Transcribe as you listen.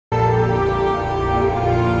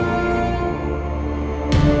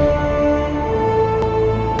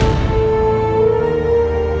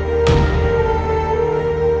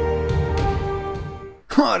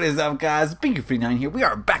What is up, guys? Beancrew49 here. We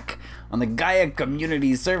are back on the Gaia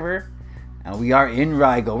Community Server, and we are in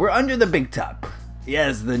Rigel. We're under the big top.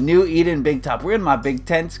 Yes, the new Eden big top. We're in my big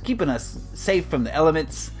tent, keeping us safe from the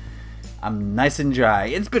elements. I'm nice and dry.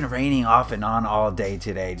 It's been raining off and on all day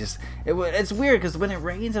today. It's weird because when it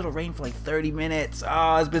rains, it'll rain for like 30 minutes.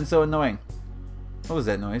 Oh, it's been so annoying. What was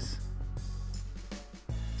that noise?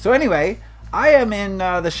 So anyway, I am in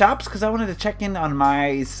the shops because I wanted to check in on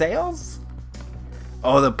my sales.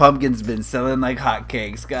 Oh, the pumpkin's been selling like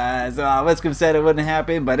hotcakes, guys. Oh, Westcom said it wouldn't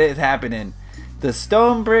happen, but it's happening. The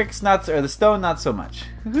stone bricks, not so much.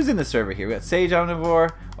 Who's in the server here? We got Sage Omnivore.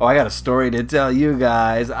 Oh, I got a story to tell you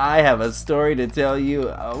guys. I have a story to tell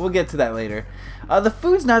you. We'll get to that later. The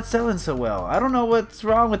food's not selling so well. I don't know what's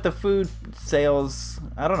wrong with the food sales.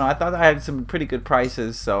 I don't know. I thought I had some pretty good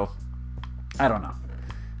prices, so I don't know.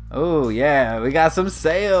 Oh yeah, we got some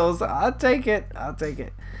sales. I'll take it. I'll take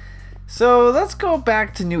it. So let's go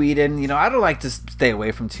back to New Eden. You know, I don't like to stay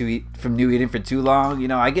away from New Eden for too long. You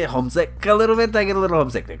know, I get homesick a little bit. I get a little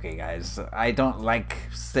homesick. Okay, guys, I don't like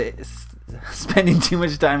spending too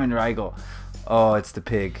much time in Rigel. Oh, it's the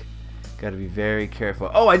pig. Got to be very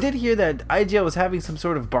careful. Oh, I did hear that IGL was having some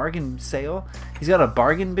sort of bargain sale. He's got a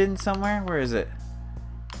bargain bin somewhere. Where is it?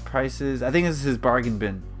 Prices. I think this is his bargain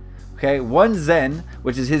bin. Okay, 1 Zen,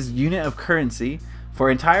 which is his unit of currency, for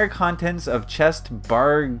entire contents of chest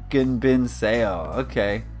bargain bin sale.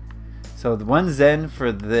 Okay, so the 1 Zen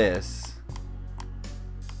for this.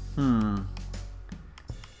 I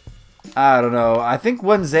don't know. I think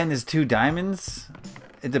 1 Zen is 2 diamonds.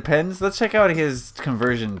 It depends. Let's check out his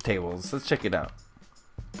conversion tables. Let's check it out.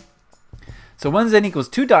 So 1 Zen equals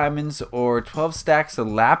 2 diamonds or 12 stacks of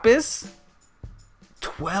lapis.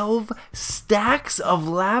 12 stacks of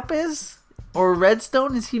lapis or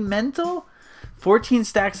redstone? Is he mental? 14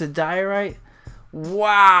 stacks of diorite.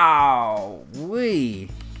 Wow.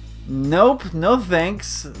 Nope, no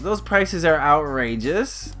thanks. Those prices are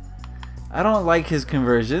outrageous. I don't like his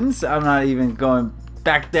conversions. I'm not even going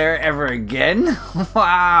back there ever again.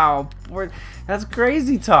 Wow, that's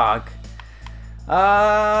crazy talk.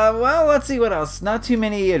 Well, let's see what else. Not too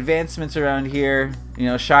many advancements around here. You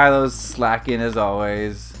know, Shiloh's slacking as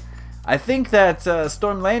always. I think that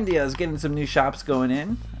Stormlandia is getting some new shops going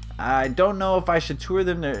in. I don't know if I should tour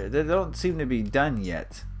them. They don't seem to be done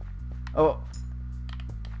yet. Oh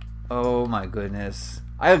my goodness.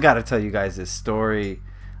 I gotta tell you guys this story.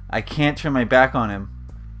 I can't turn my back on him.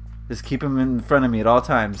 Just keep him in front of me at all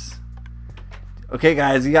times. Okay,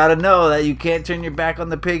 guys, you gotta know that you can't turn your back on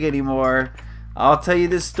the pig anymore. I'll tell you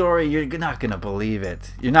this story. You're not gonna believe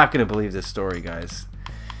it. You're not gonna believe this story, guys.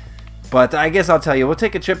 But I guess I'll tell you. We'll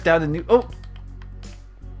take a trip down to New... Oh!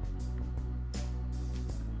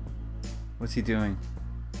 What's he doing?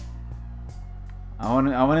 I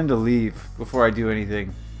want him to leave before I do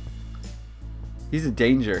anything. He's a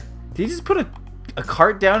danger. Did he just put a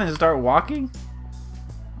cart down and start walking?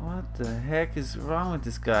 What the heck is wrong with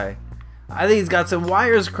this guy? I think he's got some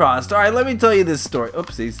wires crossed. Alright, let me tell you this story.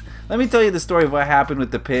 Oopsies. Let me tell you the story of what happened with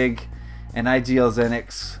the pig and IGL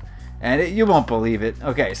Zenix. And you won't believe it.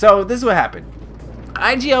 Okay, so this is what happened.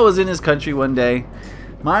 IGL was in his country one day,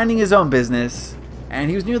 minding his own business, and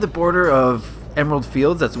he was near the border of Emerald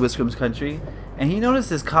Fields, that's Whiscom's country, and he noticed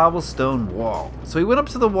this cobblestone wall. So he went up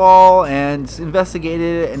to the wall and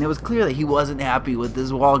investigated it, and it was clear that he wasn't happy with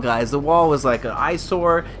this wall, guys. The wall was like an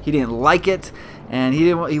eyesore. He didn't like it, and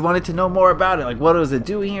he wanted to know more about it. Like, what was it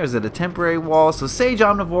doing here? Is it a temporary wall? So Sage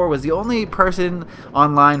Omnivore was the only person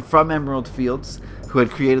online from Emerald Fields who had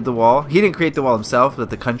created the wall. He didn't create the wall himself, but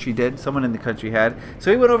the country did. Someone in the country had. So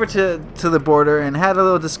he went over to the border and had a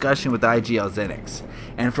little discussion with IGL Zenix.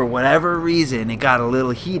 And for whatever reason, it got a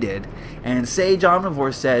little heated. And Sage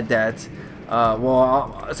Omnivore said that,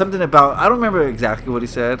 well, something about, I don't remember exactly what he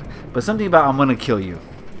said, but something about, I'm gonna kill you.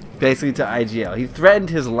 Basically to IGL. He threatened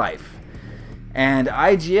his life. And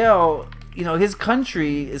IGL, you know, his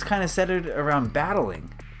country is kind of centered around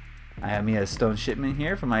battling. I have me a stone shipment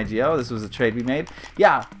here from IGL. This was a trade we made.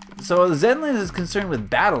 Yeah, so Zenland is concerned with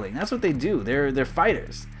battling. That's what they do. They're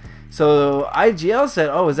fighters. So IGL said,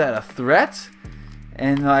 "Oh, is that a threat?"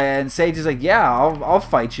 And Sage is like, "Yeah, I'll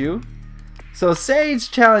fight you." So Sage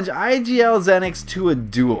challenged IGL Zenix to a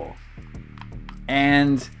duel,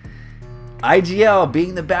 and IGL,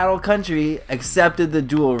 being the battle country, accepted the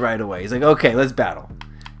duel right away. He's like, "Okay, let's battle."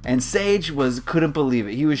 And Sage couldn't believe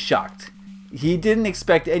it. He was shocked. He didn't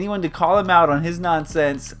expect anyone to call him out on his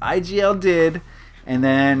nonsense. IGL did, And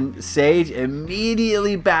then Sage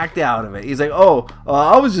immediately backed out of it. He's like, "Oh,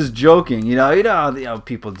 I was just joking. You know how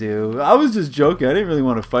people do. I was just joking. I didn't really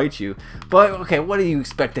want to fight you." But okay, what do you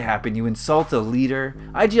expect to happen? You insult a leader.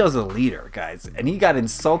 IGL's a leader, guys, and he got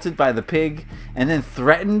insulted by the pig and then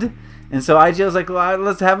threatened. And so IGL's like, well,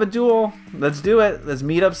 "Let's have a duel. Let's do it. Let's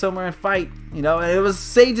meet up somewhere and fight." You know, and it was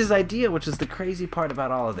Sage's idea, which is the crazy part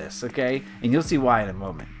about all of this. Okay, and you'll see why in a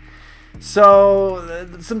moment. So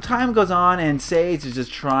some time goes on and Sage is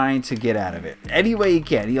just trying to get out of it any way he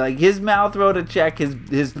can. His mouth wrote a check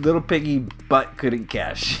his little piggy butt couldn't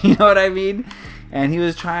cash. You know what I mean? And he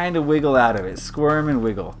was trying to wiggle out of it, squirm and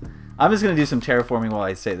wiggle. I'm just gonna do some terraforming while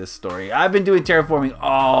I say this story. I've been doing terraforming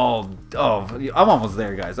I'm almost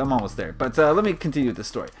there, guys. I'm almost there. But let me continue with the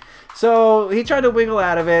story. So he tried to wiggle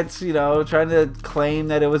out of it, you know, trying to claim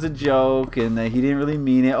that it was a joke and that he didn't really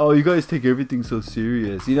mean it. "Oh, you guys take everything so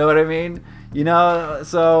serious." You know what I mean? You know,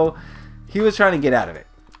 so he was trying to get out of it.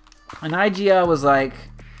 And IGL was like,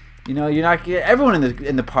 you know, you're not getting, everyone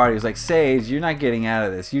in the party was like, "Sage, you're not getting out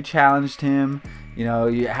of this. You challenged him. You know,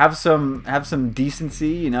 you have some decency,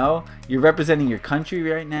 you know. You're representing your country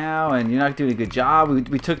right now and you're not doing a good job."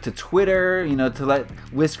 We took to Twitter, you know, to let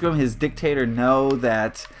Whiskerum, his dictator, know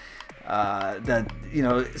that you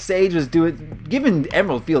know, Sage was giving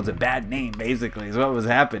Emerald Fields a bad name, basically, is what was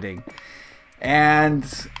happening. And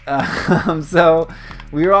so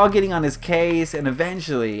we were all getting on his case, and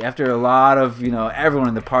eventually, after a lot of, you know, everyone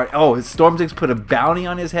in the party, Stormsix put a bounty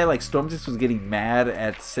on his head. Like, Stormsix was getting mad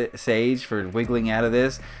at Sage for wiggling out of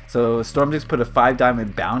this, so Stormsix put a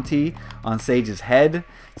 5-diamond bounty on Sage's head.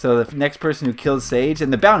 So the next person who kills Sage,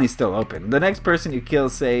 and the bounty's still open, the next person who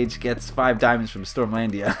kills Sage gets 5 diamonds from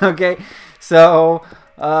Stormlandia. Okay, so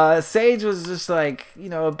Sage was just like, you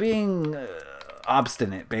know, being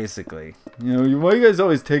obstinate, basically. You know, "Why you guys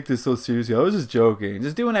always take this so seriously? I was just joking,"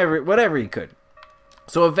 just doing whatever he could.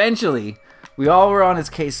 So eventually, we all were on his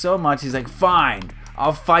case so much, he's like, "Fine,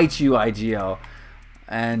 I'll fight you, IGL."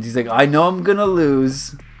 And he's like, "I know I'm gonna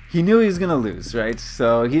lose." He knew he was gonna lose, right?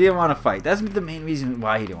 So he didn't want to fight. That's the main reason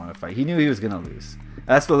why he didn't want to fight. He knew he was gonna lose.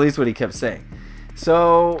 That's at least what he kept saying.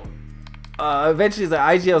 So eventually, the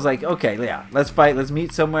IGL was like, "Okay, yeah, let's fight. Let's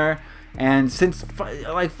meet somewhere." And since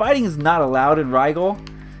fighting is not allowed in Rigel,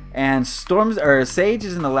 and Sage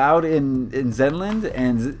isn't allowed in Zenland,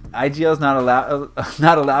 and IGL is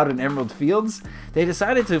not allowed in Emerald Fields, they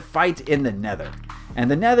decided to fight in the Nether.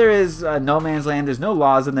 And the Nether is no man's land. There's no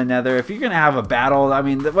laws in the Nether. If you're gonna have a battle, I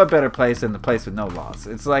mean, what better place than the place with no laws?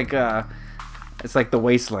 It's like the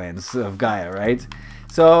wastelands of Gaia, right?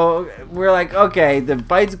 So we're like, okay, the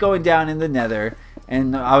fight's going down in the Nether.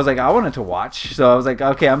 And I was like, I wanted to watch. So I was like,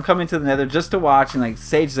 okay, I'm coming to the Nether just to watch. And like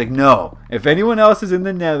Sage is like, "No, if anyone else is in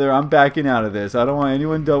the Nether, I'm backing out of this. I don't want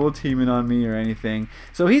anyone double teaming on me or anything."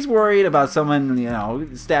 So he's worried about someone, you know,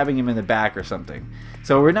 stabbing him in the back or something.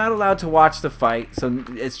 So we're not allowed to watch the fight. So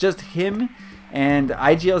it's just him and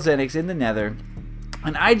IGL Zenix in the Nether.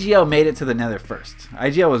 And IGL made it to the Nether first.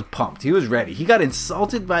 IGL was pumped. He was ready. He got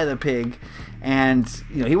insulted by the pig, and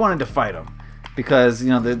you know, he wanted to fight him. Because, you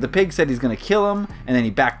know, the pig said he's going to kill him, and then he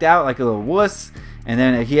backed out like a little wuss, and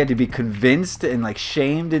then he had to be convinced and like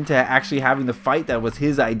shamed into actually having the fight that was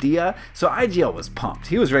his idea. So IGL was pumped.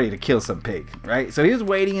 He was ready to kill some pig, right? So he was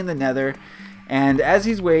waiting in the Nether, and as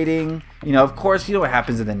he's waiting, you know, of course, you know what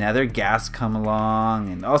happens in the Nether. Gas come along,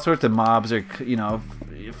 and all sorts of mobs are, you know,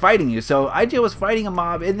 fighting you. So IGL was fighting a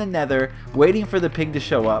mob in the Nether, waiting for the pig to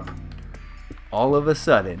show up. All of a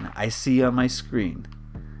sudden, I see on my screen,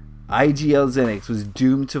 IGL Zenix was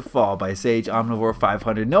doomed to fall by Sage Omnivore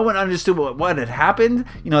 500. No one understood what had happened.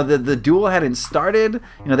 You know, the duel hadn't started.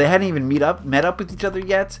 You know, they hadn't even met up with each other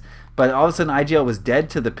yet. But all of a sudden, IGL was dead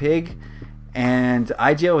to the pig, and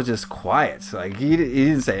IGL was just quiet. Like he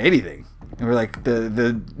didn't say anything. And we're like,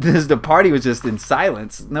 the party was just in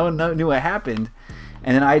silence. No one knew what happened.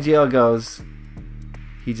 And then IGL goes,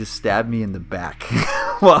 "He just stabbed me in the back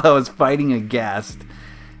while I was fighting a ghast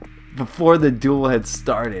before the duel had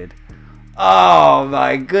started." Oh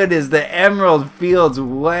my goodness, the Emerald Fields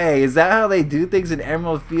way. Is that how they do things in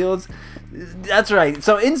Emerald Fields? That's right.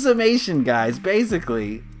 So in summation, guys,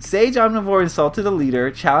 basically, Sage Omnivore insulted a leader,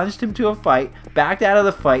 challenged him to a fight, backed out of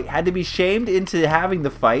the fight, had to be shamed into having the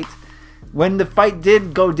fight. When the fight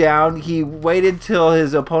did go down, he waited till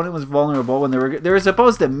his opponent was vulnerable when they were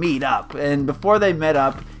supposed to meet up. And before they met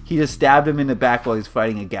up, he just stabbed him in the back while he's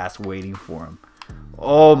fighting a ghast waiting for him.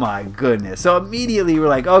 Oh my goodness. So immediately we're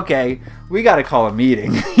like, okay, we got to call a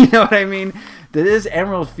meeting. You know what I mean? This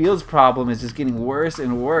Emerald Fields problem is just getting worse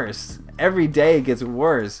and worse. Every day it gets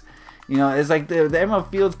worse. You know, it's like the Emerald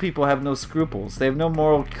Fields people have no scruples. They have no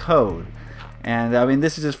moral code. And I mean,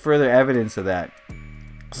 this is just further evidence of that.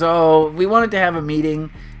 So we wanted to have a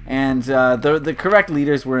meeting, and the correct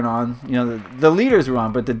leaders weren't on. You know, the leaders were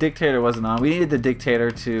on, but the dictator wasn't on. We needed the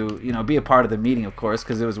dictator to, you know, be a part of the meeting, of course,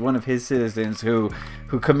 because it was one of his citizens who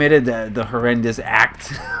committed the horrendous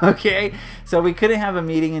act. Okay, so we couldn't have a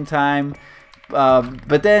meeting in time.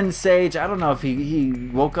 But then Sage, I don't know if he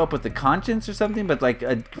woke up with a conscience or something, but like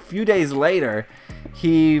a few days later,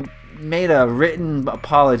 he made a written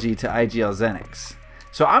apology to IGL Xenix.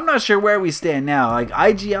 So I'm not sure where we stand now. Like,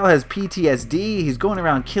 IGL has PTSD. He's going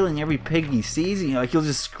around killing every pig he sees. You know, like, he'll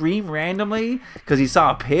just scream randomly because he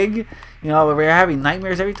saw a pig. You know, we're having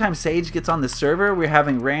nightmares every time Sage gets on the server. We're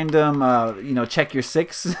having random, you know, check your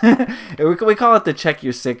six. We call it the check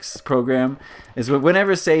your six program. Is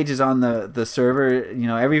whenever Sage is on the server, you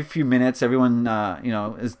know, every few minutes, everyone, you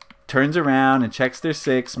know, turns around and checks their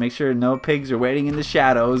six, make sure no pigs are waiting in the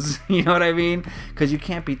shadows. You know what I mean? Because you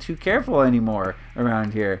can't be too careful anymore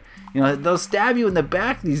around here. You know, they'll stab you in the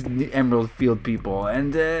back, these Emerald Field people,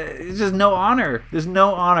 and it's just no honor. There's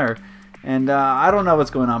no honor. And I don't know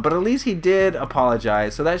what's going on, but at least he did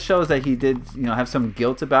apologize. So that shows that he did, you know, have some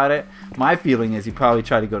guilt about it. My feeling is he probably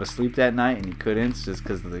tried to go to sleep that night and he couldn't, just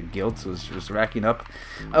because the guilt was racking up.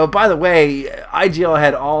 Oh, by the way, IGL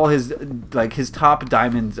had all his top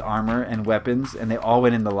diamond armor and weapons, and they all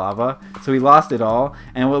went in the lava. So he lost it all.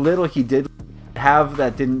 And what little he did have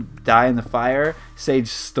that didn't die in the fire, Sage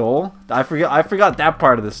stole. I forgot that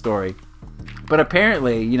part of the story. But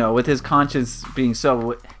apparently, you know, with his conscience being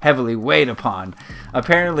so heavily weighed upon,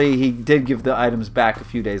 apparently he did give the items back a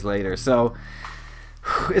few days later. So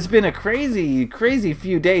it's been a crazy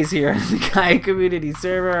few days here on the Gaia Community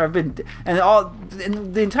Server.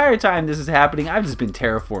 And the entire time this is happening, I've just been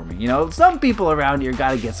terraforming. You know, some people around here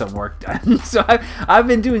got to get some work done. So I've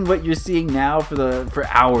been doing what you're seeing now for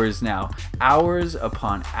hours now, hours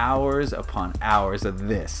upon hours upon hours of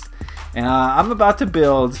this. And I'm about to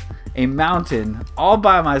build a mountain all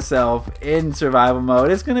by myself in survival mode.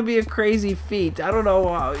 It's gonna be a crazy feat. I don't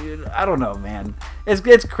know, man.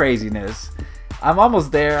 It's craziness. I'm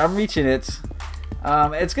almost there. I'm reaching it.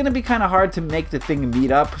 It's gonna be kind of hard to make the thing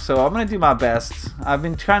meet up, so I'm gonna do my best. I've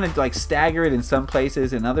been trying to like stagger it in some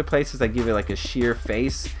places. In other places I give it like a sheer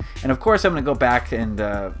face, and of course I'm gonna go back and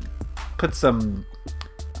put some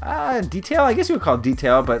detail, I guess you would call it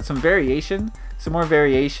detail, but some more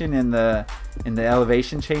variation in the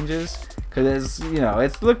elevation changes, because you know,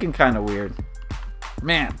 it's looking kind of weird,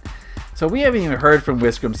 man. So we haven't even heard from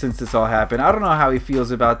Whiscrum since this all happened. I don't know how he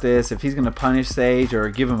feels about this, if he's gonna punish Sage or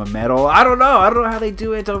give him a medal. I don't know how they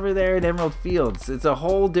do it over there in Emerald Fields. It's a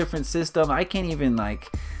whole different system. I can't even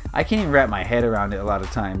wrap my head around it a lot of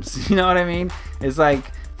times. You know what I mean? It's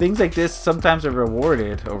like things like this sometimes are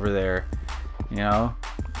rewarded over there, you know,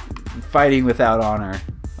 fighting without honor.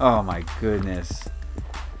 Oh my goodness.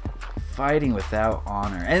 Fighting without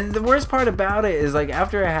honor. And the worst part about it is, like,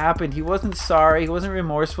 after it happened, he wasn't sorry, he wasn't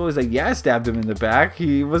remorseful. He's like, yeah, I stabbed him in the back.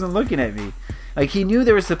 He wasn't looking at me. Like, he knew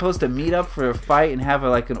they were supposed to meet up for a fight and have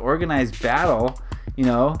an organized battle, you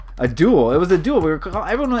know, a duel. It was a duel.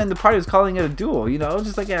 Everyone in the party was calling it a duel, you know,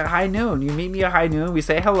 just like at high noon. You meet me at high noon, we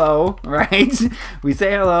say hello, right? We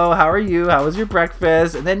say hello, how are you? How was your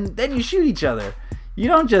breakfast? And then you shoot each other. You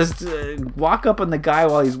don't just walk up on the guy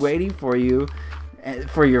while he's waiting for you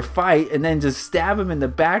for your fight and then just stab him in the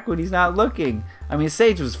back when he's not looking. I mean,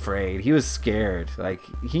 Sage was afraid. He was scared. Like,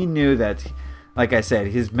 he knew that, like I said,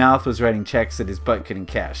 his mouth was writing checks that his butt couldn't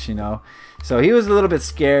cash, you know? So he was a little bit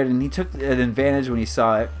scared, and he took an advantage when he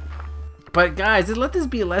saw it. But guys, let this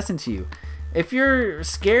be a lesson to you. If you're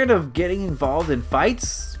scared of getting involved in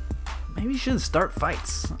fights, maybe you shouldn't start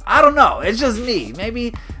fights. I don't know. It's just me.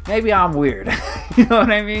 Maybe I'm weird. You know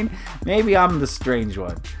what I mean? Maybe I'm the strange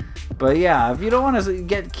one. But yeah, if you don't want to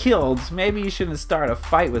get killed, maybe you shouldn't start a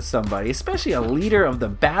fight with somebody, especially a leader of the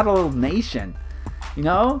battle nation. You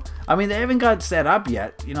know? I mean, they haven't got set up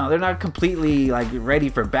yet. You know, they're not completely like ready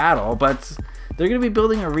for battle, but they're going to be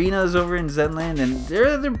building arenas over in Zenland, and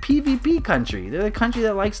they're the PvP country. They're the country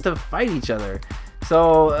that likes to fight each other.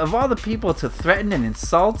 So, of all the people to threaten and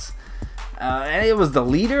insult, and it was the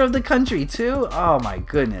leader of the country too? Oh my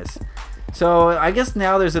goodness. So I guess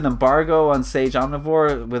now there's an embargo on Sage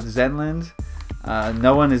Omnivore with Zenland.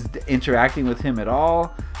 No one is interacting with him at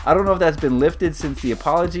all. I don't know if that's been lifted since the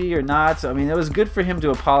apology or not. I mean, it was good for him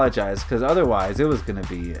to apologize, because otherwise it was going to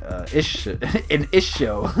be an ish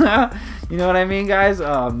show. You know what I mean, guys?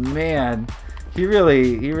 Oh man, he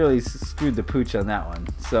really screwed the pooch on that one.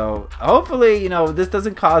 So hopefully, you know, this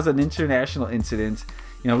doesn't cause an international incident.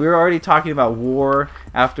 You know, we were already talking about war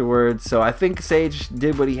afterwards, so I think Sage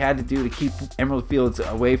did what he had to do to keep Emerald Fields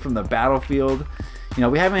away from the battlefield. You know,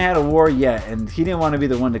 we haven't had a war yet, and he didn't want to be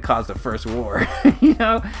the one to cause the first war. You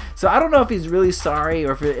know, so I don't know if he's really sorry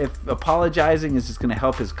or if apologizing is just going to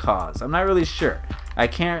help his cause. I'm not really sure. I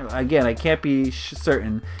can't be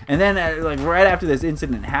certain. And then like right after this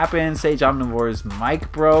incident happened, Sage Omnivore's mic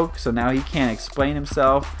broke, so now he can't explain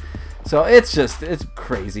himself. So it's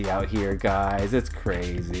crazy out here, guys. It's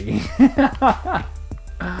crazy.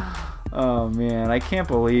 Oh man, I can't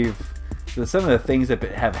believe some of the things that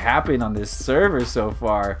have happened on this server so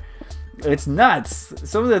far. It's nuts.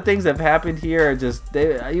 Some of the things that have happened here are just,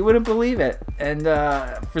 you wouldn't believe it. And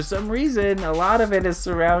for some reason, a lot of it is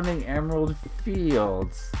surrounding Emerald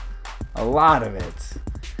Fields. A lot of it.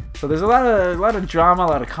 So there's a lot of drama, a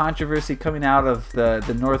lot of controversy coming out of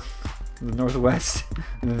the northwest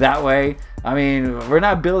that way. I mean, we're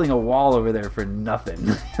not building a wall over there for nothing.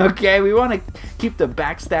 Okay, we want to keep the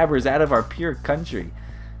backstabbers out of our pure country.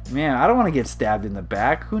 Man, I don't want to get stabbed in the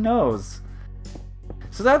back. Who knows?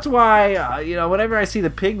 So that's why, you know, whenever I see the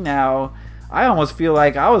pig now, I almost feel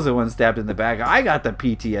like I was the one stabbed in the back. I got the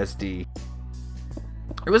PTSD.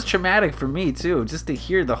 It was traumatic for me too, just to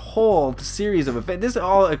hear the whole series of events. This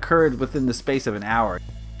all occurred within the space of an hour.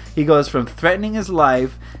 He goes from threatening his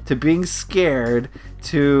life to being scared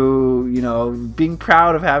to, you know, being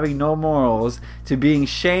proud of having no morals to being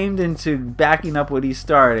shamed into backing up what he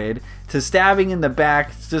started to stabbing in the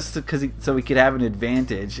back just because so he could have an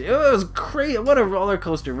advantage. It was crazy. What a roller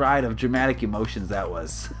coaster ride of dramatic emotions that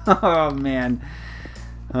was. Oh man.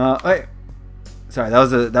 Wait. Sorry, that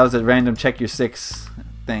was a random check your 6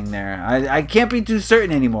 thing there. I can't be too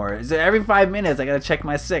certain anymore. Every 5 minutes I gotta check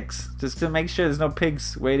my 6 just to make sure there's no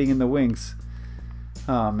pigs waiting in the wings.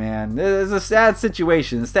 Oh man, there's a sad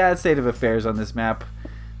situation, a sad state of affairs on this map.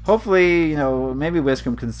 Hopefully, you know, maybe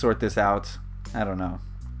Whiscrum can sort this out. I don't know.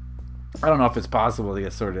 I don't know if it's possible to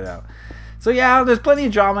get sorted out. So yeah, there's plenty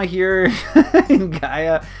of drama here in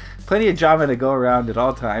Gaia. Plenty of drama to go around at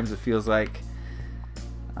all times, it feels like.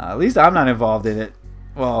 At least I'm not involved in it.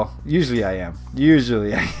 Well, usually I am.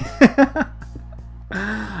 Usually I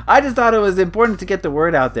am. I just thought it was important to get the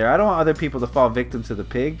word out there. I don't want other people to fall victim to the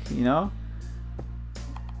pig, you know?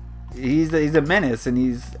 He's a menace, and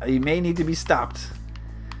he may need to be stopped.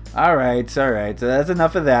 Alright. So that's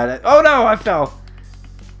enough of that. Oh no, I fell!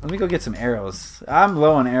 Let me go get some arrows. I'm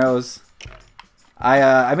low on arrows.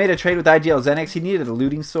 I made a trade with IGL Xenix. He needed a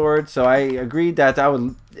looting sword, so I agreed that I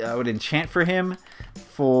would enchant for him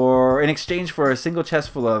in exchange for a single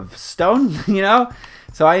chest full of stone, you know?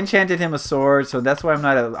 So I enchanted him a sword, so that's why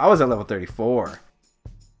I was at level 34.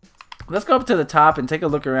 Let's go up to the top and take a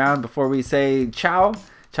look around before we say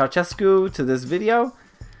Ceausescu to this video.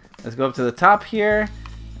 Let's go up to the top here.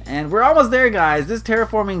 And we're almost there, guys. This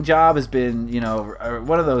terraforming job has been, you know,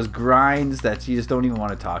 one of those grinds that you just don't even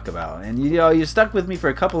want to talk about. And, you know, you're stuck with me for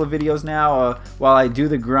a couple of videos now while I do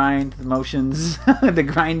the grind motions, the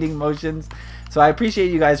grinding motions. So I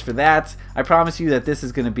appreciate you guys for that. I promise you that this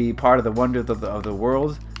is going to be part of the wonder of the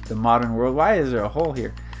world, the modern world. Why is there a hole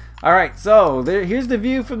here? All right, so here's the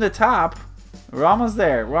view from the top. We're almost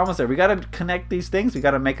there. We're almost there. We got to connect these things. We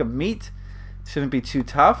got to make them meet. Shouldn't be too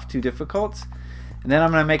tough, too difficult. And then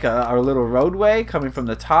I'm going to make our little roadway coming from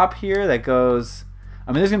the top here that goes...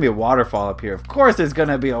 I mean, there's going to be a waterfall up here. Of course there's going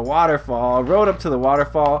to be a waterfall. Road up to the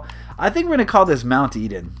waterfall. I think we're going to call this Mount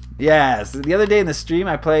Eden. Yes. The other day in the stream,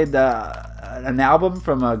 I played an album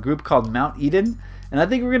from a group called Mount Eden. And I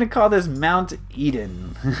think we're going to call this Mount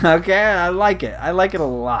Eden. Okay? I like it. I like it a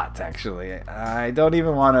lot, actually. I don't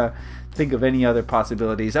even want to think of any other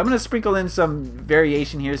possibilities. I'm going to sprinkle in some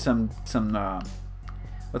variation here. Some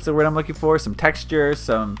what's the word I'm looking for? Some texture,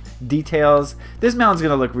 some details. This mountain's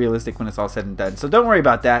going to look realistic when it's all said and done, so don't worry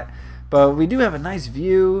about that. But we do have a nice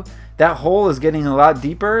view. That hole is getting a lot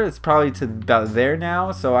deeper. It's probably to about there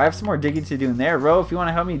now, so I have some more digging to do in there. Ro, if you want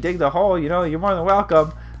to help me dig the hole, you know, you're more than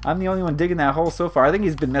welcome. I'm the only one digging that hole so far. I think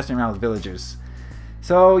he's been messing around with villagers.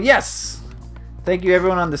 So, yes. Thank you,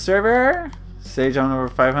 everyone on the server. Sage on over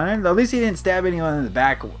 500. At least he didn't stab anyone in the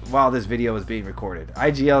back while this video was being recorded.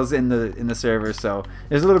 IGL's in the server, so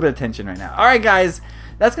there's a little bit of tension right now. Alright guys,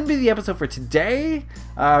 that's going to be the episode for today.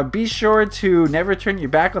 Be sure to never turn your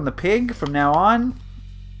back on the pig from now on.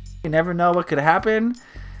 You never know what could happen.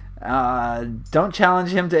 Don't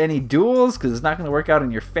challenge him to any duels because it's not going to work out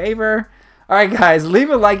in your favor. Alright guys, leave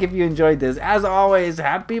a like if you enjoyed this. As always,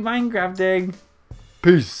 happy Minecrafting.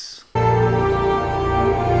 Peace.